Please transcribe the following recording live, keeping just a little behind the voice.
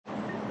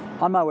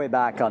On my way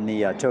back on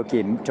the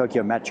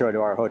Tokyo Metro to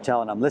our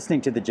hotel, and I'm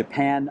listening to the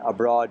Japan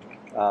Abroad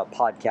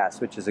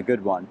podcast, which is a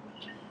good one.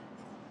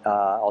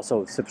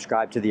 Also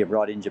subscribe to the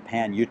Abroad in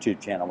Japan YouTube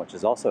channel, which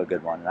is also a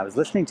good one. And I was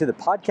listening to the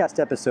podcast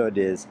episode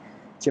is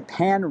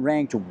Japan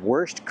ranked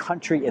worst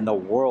country in the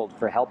world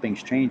for helping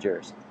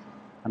strangers.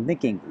 I'm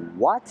thinking,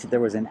 what? There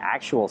was an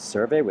actual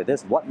survey with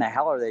this? What in the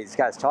hell are these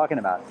guys talking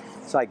about?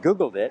 So I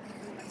Googled it,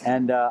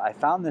 and I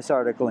found this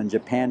article in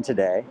Japan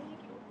Today.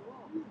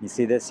 You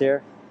see this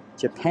here?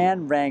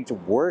 Japan ranked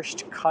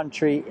worst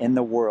country in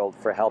the world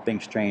for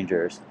helping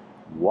strangers.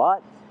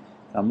 What?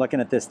 I'm looking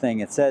at this thing.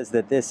 It says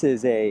that this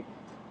is a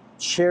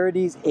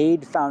Charities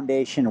Aid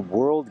Foundation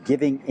World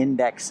Giving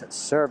Index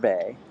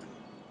survey.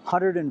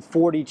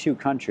 142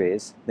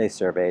 countries they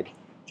surveyed.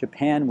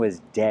 Japan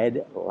was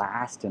dead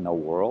last in the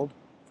world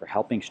for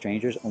helping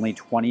strangers. Only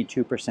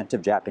 22%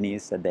 of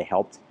Japanese said they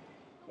helped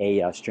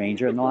a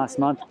stranger in the last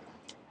month.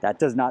 That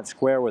does not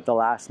square with the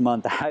last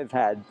month I've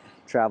had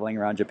traveling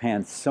around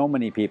Japan. So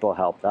many people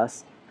helped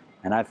us,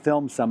 and I've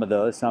filmed some of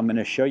those, so I'm going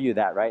to show you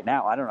that right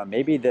now. I don't know,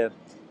 maybe the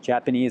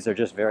Japanese are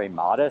just very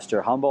modest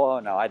or humble. Oh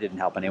no, I didn't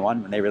help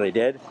anyone when they really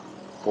did.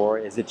 Or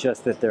is it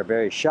just that they're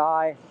very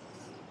shy?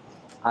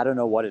 I don't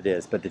know what it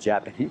is, but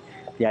the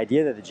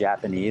idea that the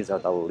Japanese are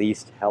the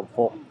least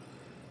helpful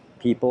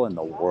people in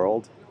the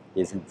world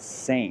is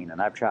insane.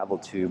 And I've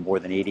traveled to more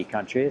than 80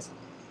 countries.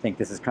 I think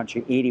this is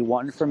country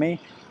 81 for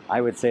me.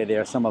 I would say they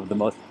are some of the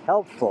most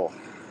helpful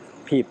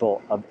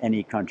people of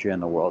any country in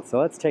the world. So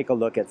let's take a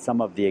look at some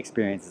of the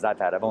experiences I've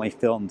had. I've only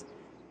filmed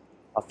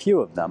a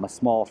few of them, a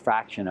small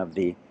fraction of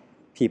the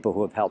people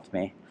who have helped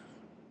me.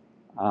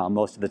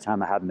 Most of the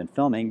time I haven't been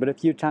filming, but a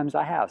few times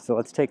I have. So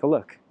let's take a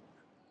look.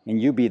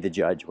 And you be the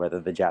judge whether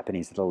the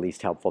Japanese are the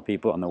least helpful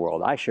people in the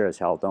world. I sure as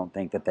hell don't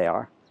think that they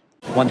are.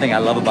 One thing I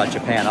love about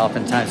Japan,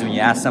 oftentimes when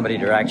you ask somebody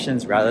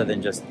directions, rather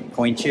than just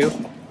point you,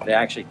 they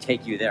actually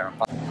take you there.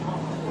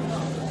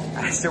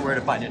 I asked her where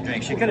to find a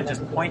drink. She could have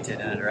just pointed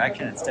in a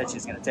direction. Instead,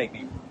 she's going to take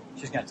me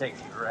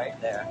right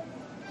there.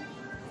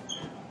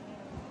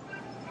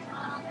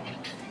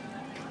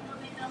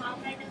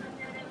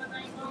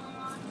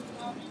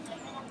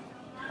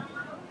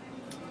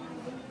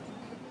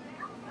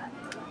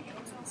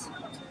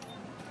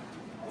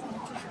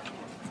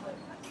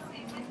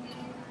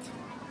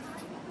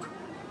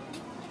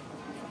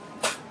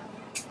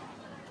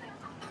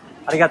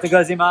 Arigatou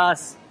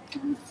gozaimasu.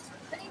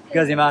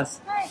 Gozaimasu.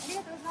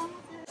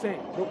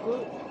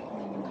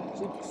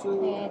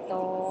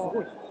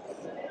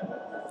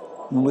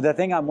 Well, the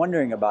thing I'm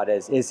wondering about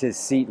is his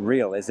seat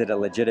real? Is it a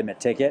legitimate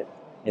ticket?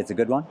 It's a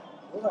good one?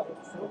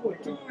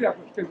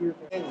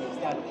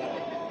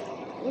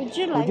 Would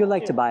you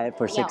like to buy it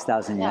for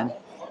 6,000 yen?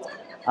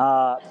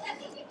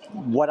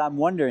 What I'm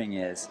wondering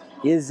is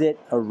it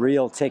a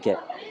real ticket?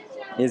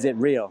 Is it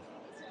real?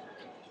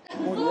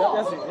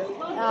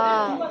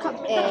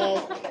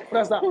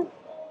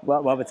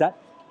 What was that?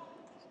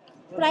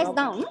 Price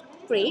down,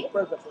 free.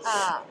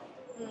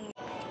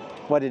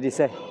 What did he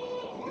say?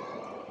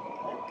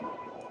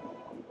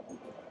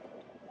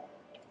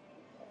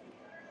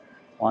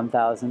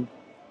 $1,000.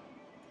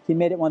 He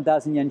made it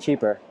 1,000 yen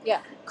cheaper.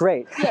 Yeah.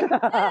 Great. Yeah.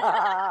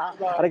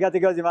 Arigatou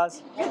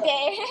gozaimasu.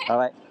 Okay. All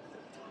right.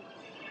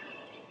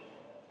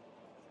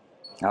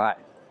 All right.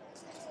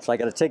 So I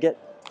got a ticket.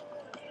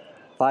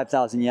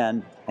 5,000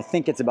 yen. I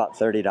think it's about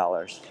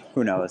 $30.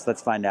 Who knows?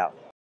 Let's find out.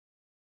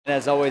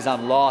 As always,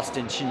 I'm lost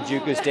in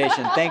Shinjuku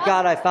Station. Thank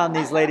God I found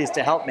these ladies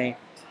to help me,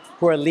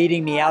 who are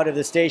leading me out of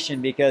the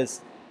station,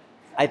 because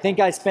I think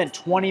I spent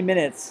 20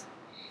 minutes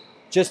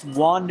just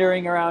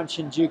wandering around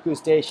Shinjuku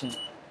Station.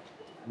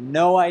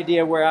 No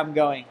idea where I'm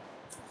going.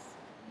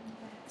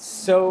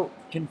 So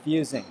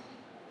confusing.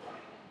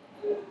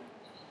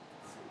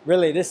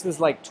 Really, this was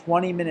like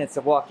 20 minutes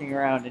of walking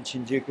around in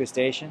Shinjuku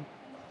Station,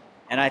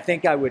 and I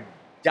think I would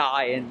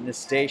die in the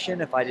station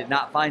if I did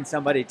not find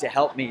somebody to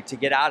help me to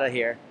get out of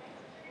here,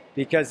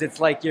 because it's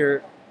like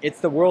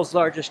it's the world's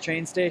largest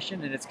train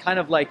station, and it's kind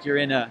of like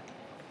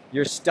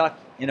you're stuck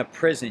in a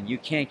prison. You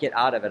can't get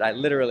out of it. I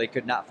literally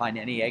could not find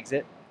any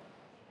exit,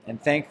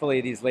 and thankfully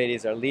these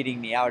ladies are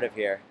leading me out of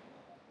here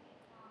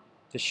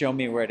to show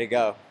me where to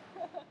go.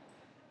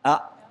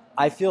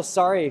 I feel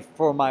sorry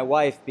for my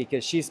wife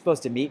because she's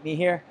supposed to meet me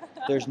here.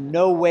 There's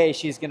no way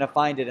she's gonna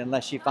find it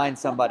unless she finds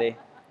somebody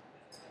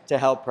to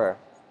help her.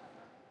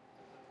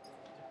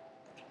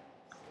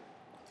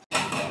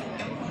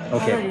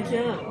 Okay,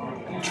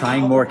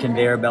 trying more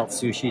conveyor belt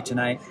sushi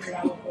tonight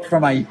for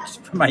my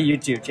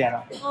YouTube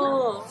channel.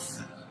 Oh.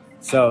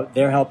 So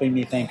they're helping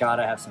me. Thank God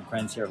I have some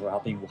friends here who are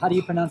helping. How do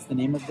you pronounce the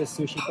name of this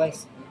sushi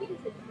place?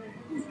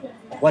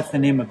 What's the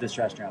name of this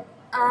restaurant?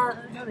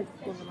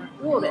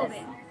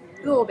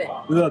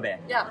 Cobain.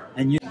 Yeah.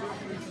 And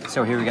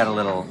so here we got a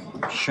little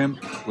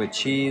shrimp with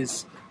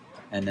cheese,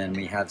 and then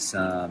we have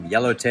some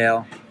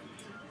yellowtail,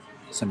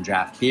 some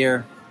draft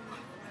beer.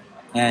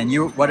 And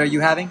what are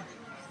you having?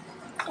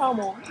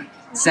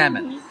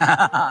 Salmon.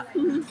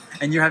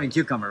 And you're having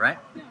cucumber, right?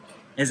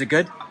 Is it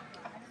good? All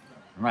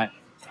right.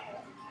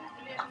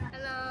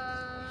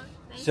 Hello.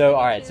 So,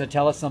 all right, so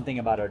tell us something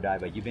about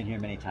Odaiba. You've been here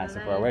many times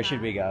before. Where should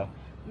we go?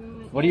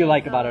 What do you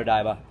like about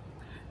Odaiba?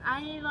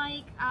 I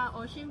like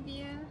ocean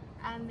view,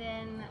 and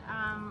then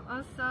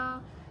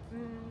also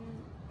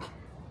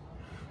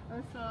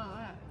what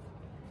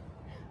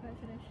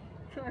should I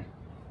say?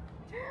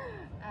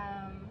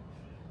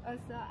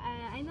 Also,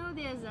 I know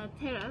there's a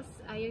terrace.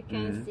 You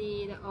can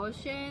see the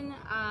ocean,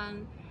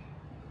 and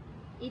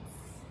it's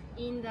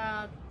in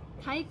the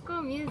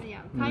Taiko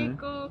Museum,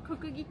 Taiko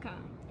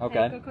Kokugikan.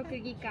 Okay. Taiko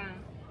Kokugikan.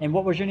 And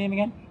what was your name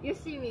again?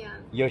 Yoshimiya.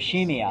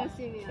 Yoshimiya.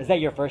 Yoshimiya. Is that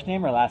your first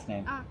name or last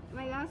name?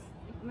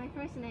 My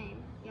first name.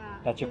 Yeah.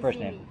 That's your first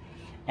name. Yoshimi.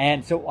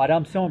 And so what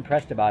I'm so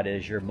impressed about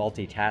is your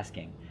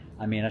multitasking.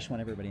 I mean, I just want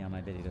everybody on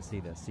my video to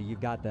see this. So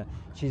you've got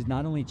she's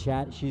not only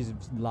she's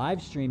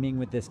live streaming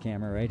with this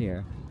camera right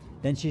here.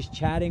 Then she's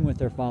chatting with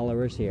her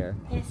followers here.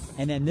 Yes.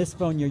 And then this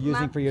phone you're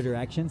using Maps. for your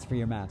directions, for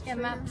your maps. Yeah,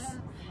 maps.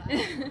 You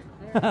need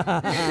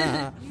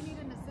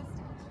an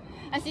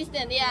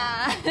Assistant,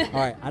 yeah. All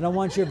right, I don't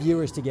want your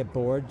viewers to get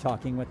bored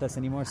talking with us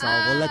anymore, so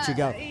we'll let you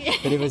go.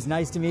 But it was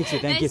nice to meet you.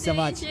 Thank you Nice so to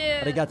much. meet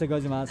you. Arigatou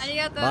gozaimasu.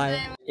 Arigatou Bye.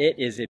 gozaimasu. It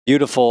is a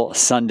beautiful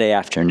Sunday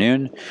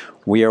afternoon.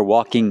 We are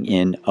walking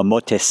in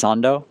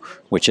Omotesando,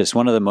 which is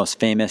one of the most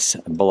famous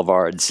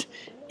boulevards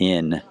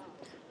in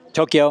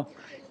Tokyo.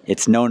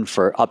 It's known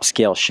for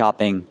upscale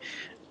shopping.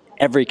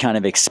 Every kind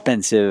of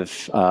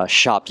expensive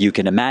shop you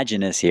can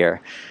imagine is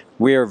here.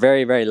 We are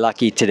very, very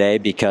lucky today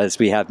because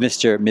we have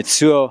Mr.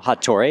 Mitsuo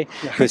Hattori,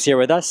 who's here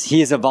with us.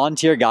 He is a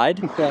volunteer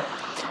guide.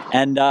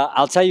 And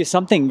I'll tell you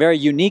something very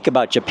unique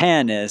about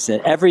Japan is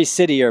that every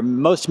city or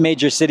most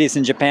major cities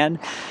in Japan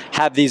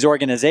have these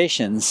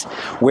organizations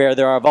where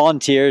there are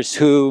volunteers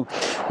who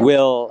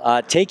will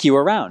take you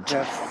around.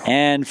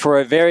 And for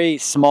a very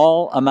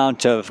small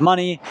amount of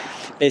money,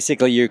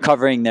 basically you're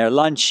covering their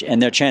lunch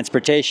and their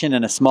transportation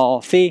and a small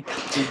fee.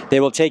 They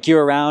will take you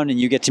around and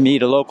you get to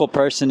meet a local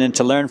person and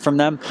to learn from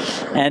them.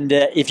 And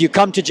if you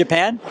come to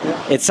Japan,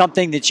 it's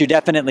something that you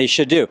definitely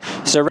should do.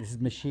 So this is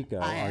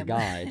Mashiko, our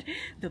guide.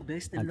 The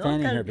best I'm local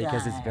fanning her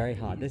because it's guide. very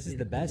hot. This is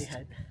the best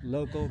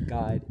local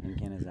guide in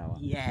Kanazawa.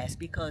 Yes,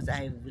 because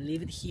I've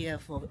lived here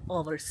for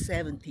over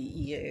 70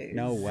 years.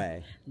 No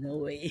way. No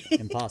way.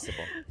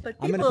 Impossible. But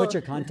I'm going to put people-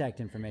 your contact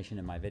information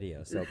in my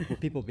video, so will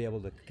people be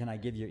able to, can I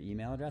give your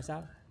email address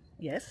out?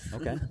 Yes.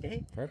 Okay.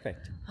 Okay.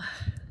 Perfect.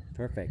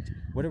 Perfect.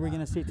 What are we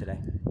going to see today?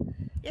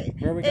 Yeah.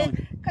 Where are we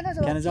going?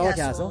 Kanazawa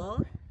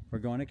Castle. We're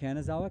going to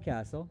Kanazawa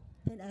Castle.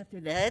 And after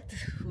that,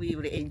 we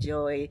will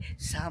enjoy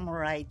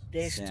Samurai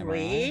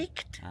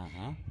District.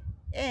 Uh-huh.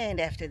 And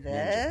after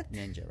that,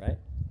 Ninja, right?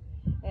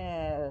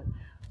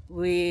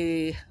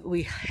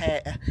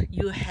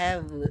 you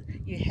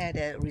had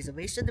a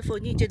reservation for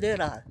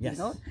Ninja-dera, Yes. you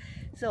know.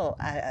 So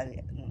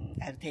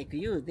I'll take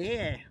you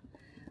there.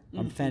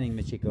 I'm fanning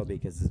Michiko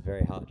because it's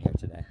very hot here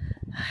today.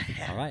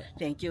 All right.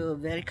 Thank you,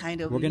 very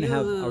kind of We're gonna you,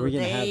 have- are we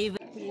gonna have- Dave.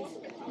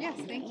 Yes,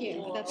 thank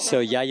you. That's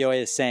So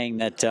Yayoi is saying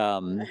that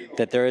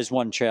that there is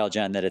one trail,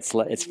 Jen, that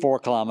it's 4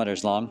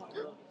 kilometers long.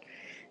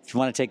 If you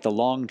want to take the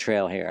long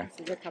trail here,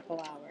 a couple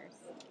hours.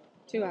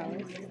 2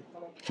 hours.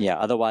 yeah.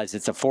 Otherwise,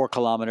 it's a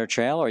 4-kilometer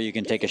trail, or you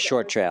can take a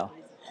short trail.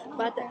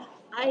 But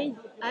I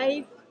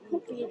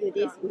copied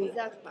this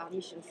without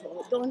permission,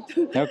 so don't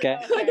Okay.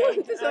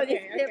 don't so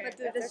never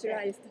do the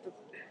shrine stuff.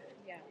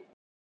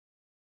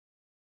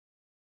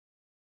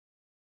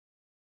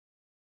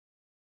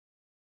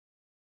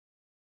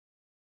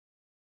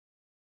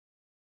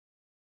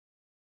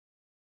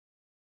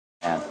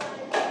 Yeah.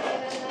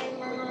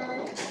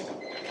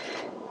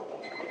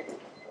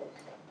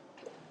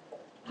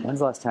 When's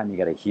the last time you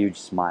got a huge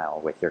smile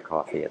with your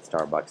coffee at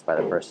Starbucks by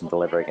the person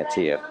delivering it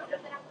to you?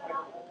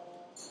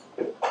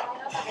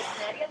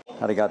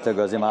 Arigatou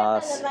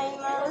gozaimasu.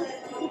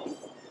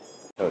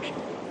 Ocean.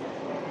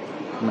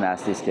 I'm gonna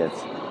ask these kids.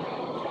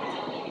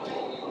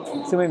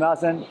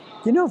 Sumimasen,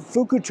 do you know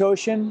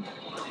Fukutoshin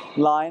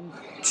line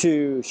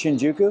to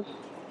Shinjuku?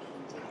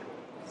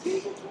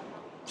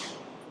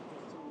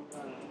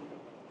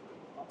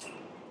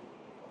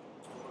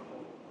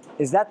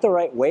 Is that the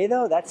right way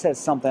though? That says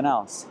something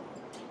else.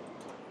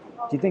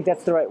 Do you think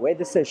that's the right way?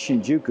 This says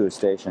Shinjuku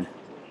Station.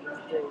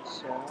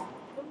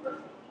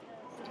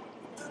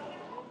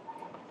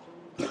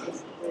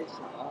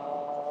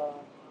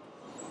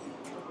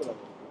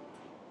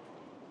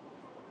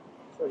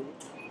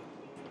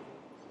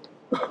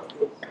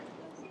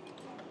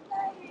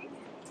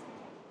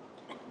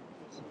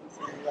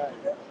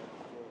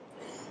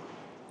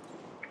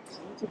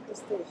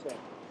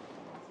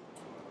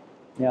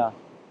 Yeah.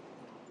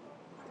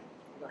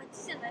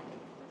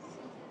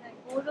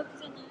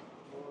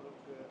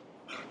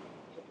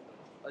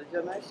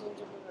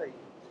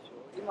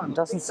 It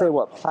doesn't say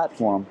what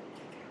platform.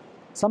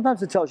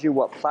 Sometimes it tells you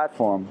what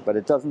platform, but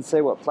it doesn't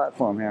say what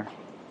platform here.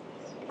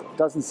 It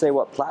doesn't say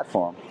what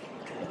platform.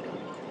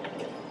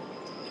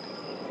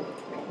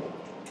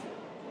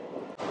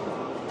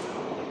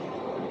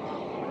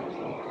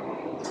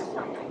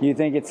 You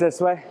think it's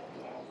this way?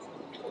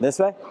 This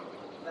way?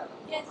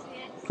 Yes,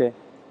 yes. Okay.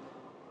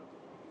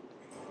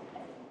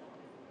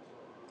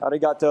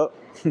 Arigato.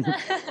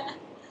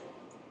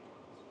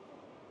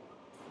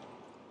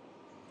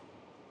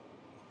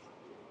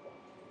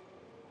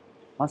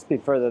 Must be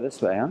further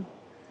this way, huh?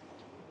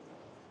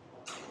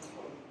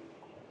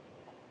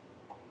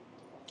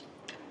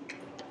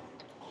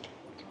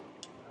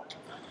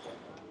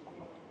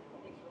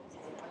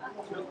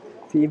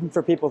 Even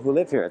for people who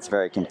live here, it's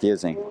very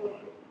confusing.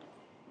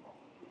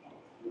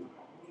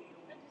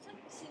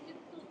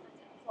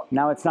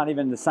 Now it's not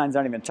even, the signs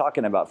aren't even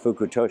talking about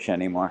Fukutosha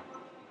anymore.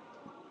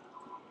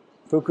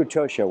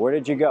 Fukutosha, where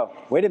did you go?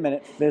 Wait a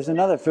minute, there's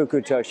another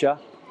Fukutosha.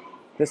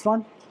 This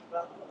one?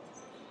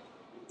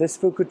 This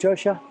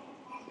Fukutosha?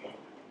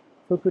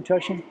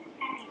 Fukutosha?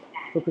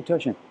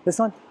 Fukutosha. This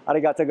one?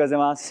 Arigatou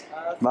gozaimasu.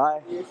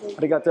 Bye.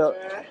 Arigatou.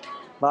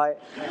 Bye.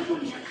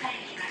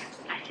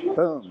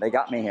 Boom, they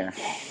got me here.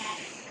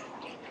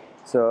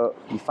 So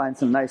you find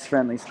some nice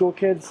friendly school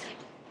kids.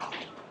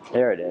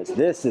 There it is.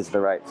 This is the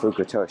right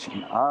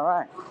Fukutosha. All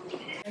right.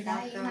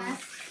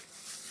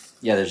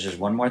 Yeah, there's just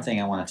one more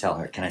thing I want to tell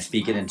her. Can I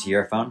speak it into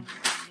your phone?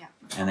 Yeah.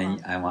 And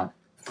then I want...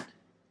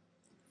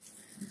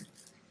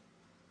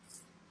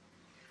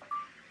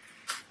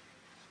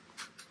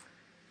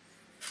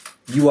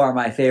 You are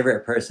my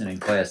favorite person in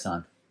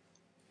Koyasan.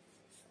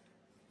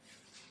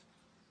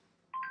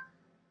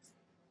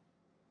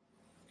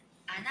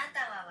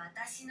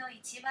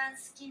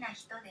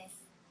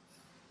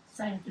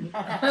 Thank you.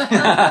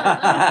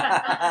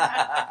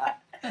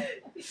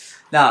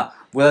 Now,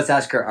 well, let's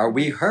ask her, are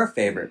we her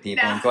favorite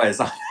people in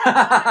Koyasan?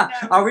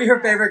 Are we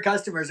her favorite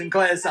customers in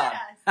Koyasan?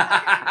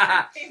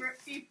 Favorite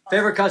people.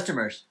 Favorite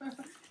customers?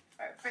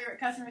 Favorite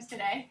customers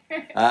today.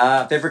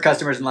 Favorite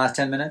customers in the last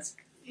 10 minutes?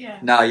 Yeah.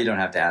 No, you don't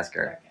have to ask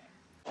her.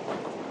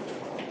 Okay.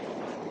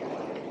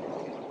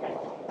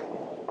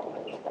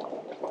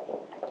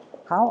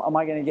 How am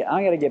I going to get,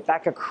 I'm going to get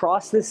back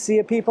across this sea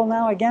of people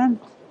now again?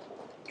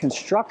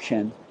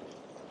 Construction.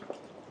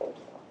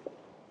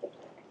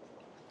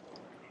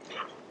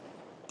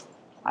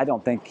 I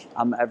don't think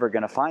I'm ever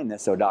going to find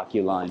this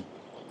Odaku line.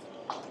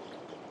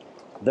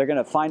 They're going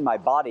to find my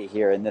body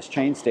here in this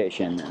train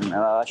station. And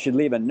I should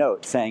leave a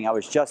note saying I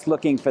was just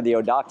looking for the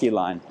Odaku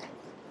line.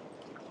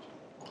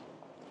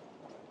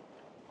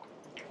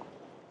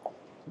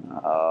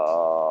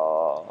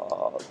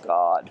 Oh,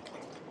 God.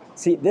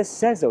 See, this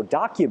says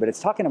Odaku, but it's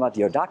talking about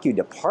the Odaku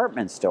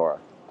department store.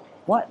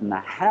 What in the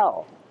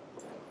hell?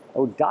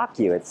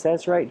 Odaku, it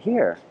says right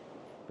here.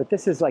 But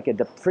this is like a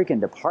freaking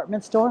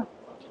department store?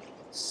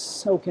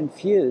 So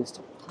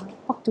confused. How the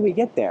fuck do we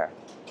get there?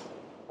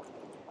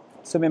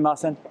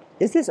 Sumimasen,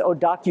 is this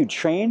Odaku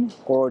train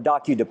or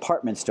Odaku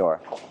department store?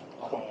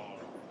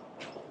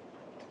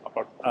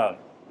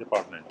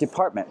 Department.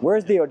 Department.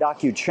 Where's the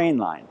Odaku train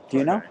line? Do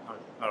you know?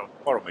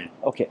 Follow me.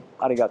 Okay,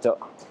 arigato.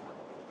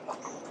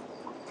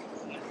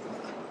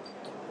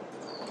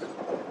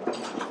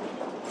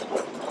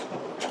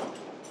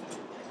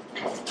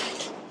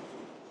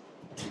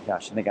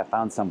 Gosh, I think I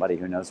found somebody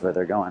who knows where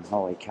they're going.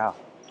 Holy cow.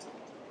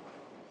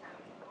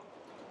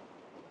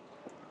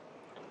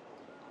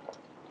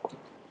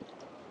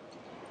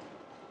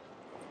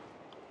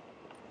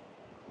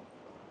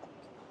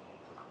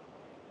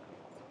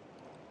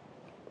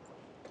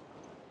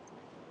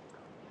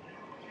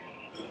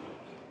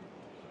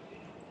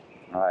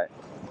 All right.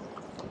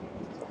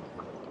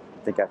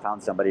 I think I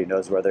found somebody who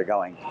knows where they're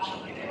going.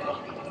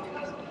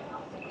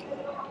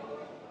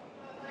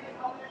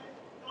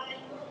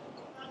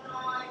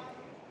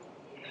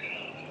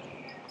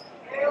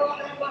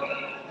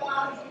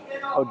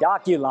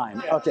 Odaku line.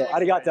 Okay,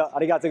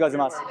 arigato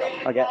gozaimasu.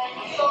 Okay.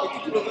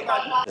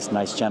 This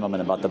nice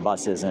gentleman about the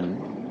buses,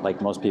 and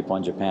like most people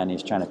in Japan,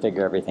 he's trying to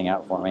figure everything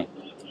out for me.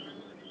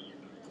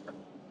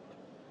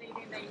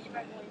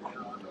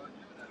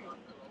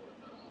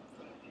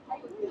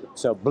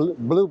 So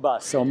blue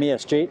bus, Omiya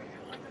Street.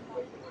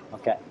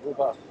 Okay. Blue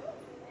bus.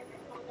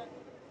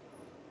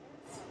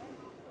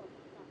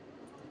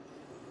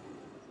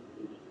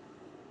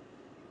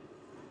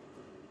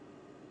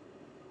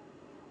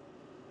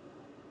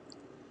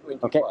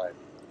 Okay.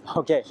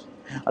 Okay.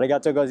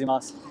 Arigatou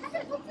gozaimasu.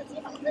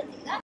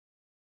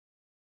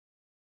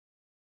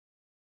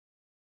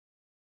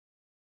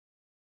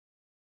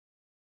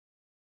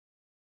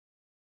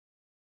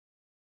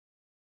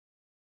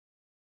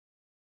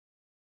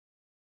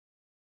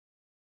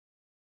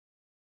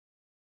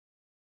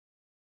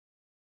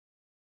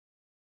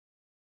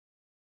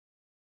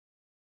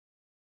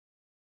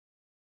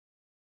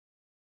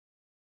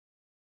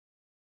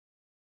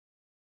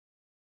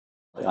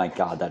 My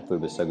God, that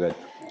food was so good.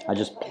 I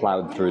just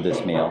plowed through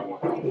this meal.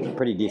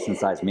 Pretty decent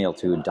sized meal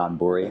too,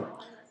 donburi,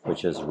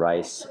 which is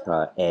rice,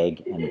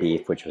 egg, and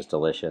beef, which was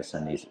delicious,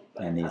 and these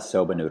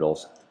soba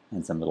noodles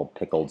and some little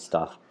pickled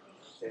stuff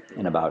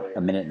in about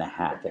a minute and a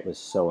half. It was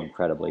so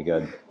incredibly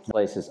good. The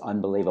place is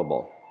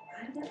unbelievable.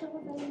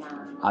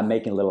 I'm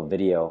making a little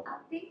video.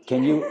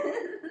 Can you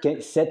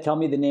tell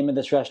me the name of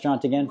this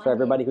restaurant again for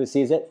everybody who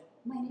sees it?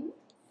 My name?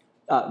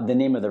 The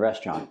name of the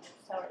restaurant.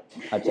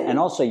 Sorry. And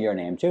also your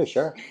name too,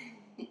 sure.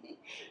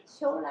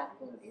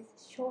 Shoraku is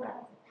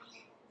Shoraku.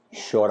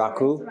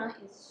 Shoraku? Restaurant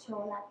is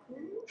Shoraku.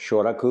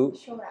 Shoraku.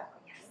 Shoraku,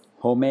 yes.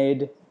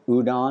 Homemade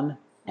udon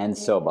and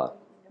soba.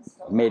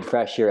 Made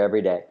fresh here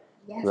every day.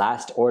 Yes.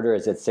 Last order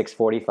is at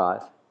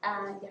 6:45.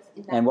 Yes.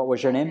 And what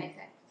was your name?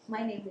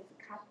 My name is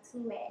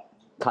Katsue.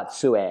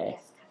 Katsue.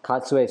 Yes.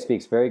 Katsue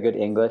speaks very good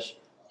English,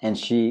 and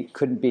she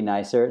couldn't be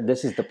nicer.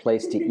 This is the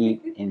place to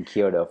eat in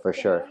Kyoto for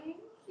sure. Thank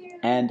you.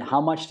 And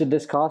how much did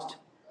this cost?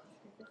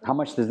 How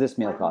much does this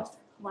meal cost?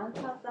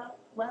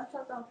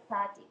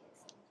 1,030.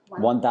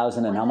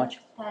 1,000 and how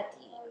much? 30.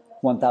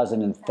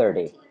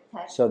 1,030.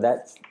 So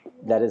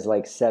that is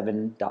like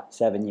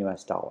 $7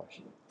 US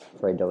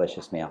for a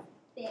delicious meal.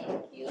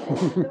 Thank you.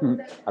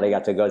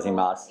 Arigatou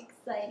gozaimasu. So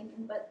exciting,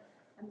 but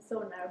I'm so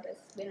nervous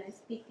when I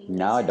speak English.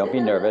 No, don't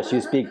be nervous. You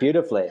speak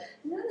beautifully. I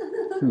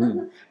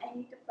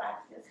need to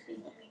practice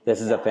speaking.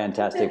 This is a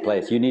fantastic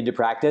place. You need to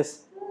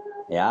practice?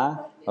 Yeah?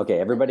 Okay,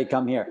 everybody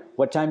come here.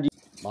 What time do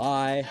you...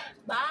 Bye.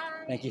 Bye.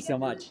 Thank you so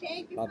much.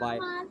 Thank you Bye-bye.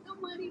 so much.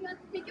 Don't worry, you have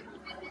to take a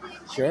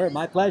picture. Sure,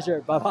 my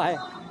pleasure. Bye-bye.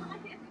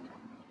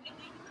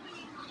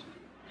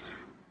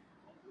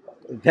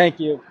 Thank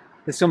you.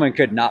 This woman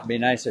could not be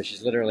nicer.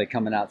 She's literally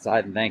coming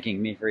outside and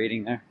thanking me for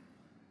eating there.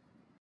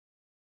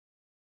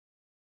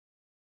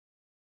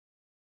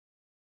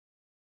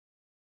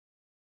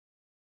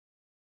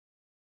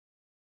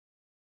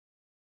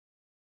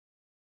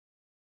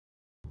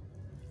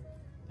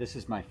 This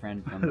is my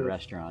friend from the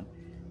restaurant.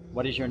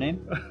 What is your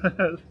name?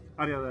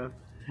 Ariel.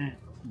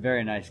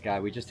 Very nice guy.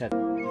 We just had...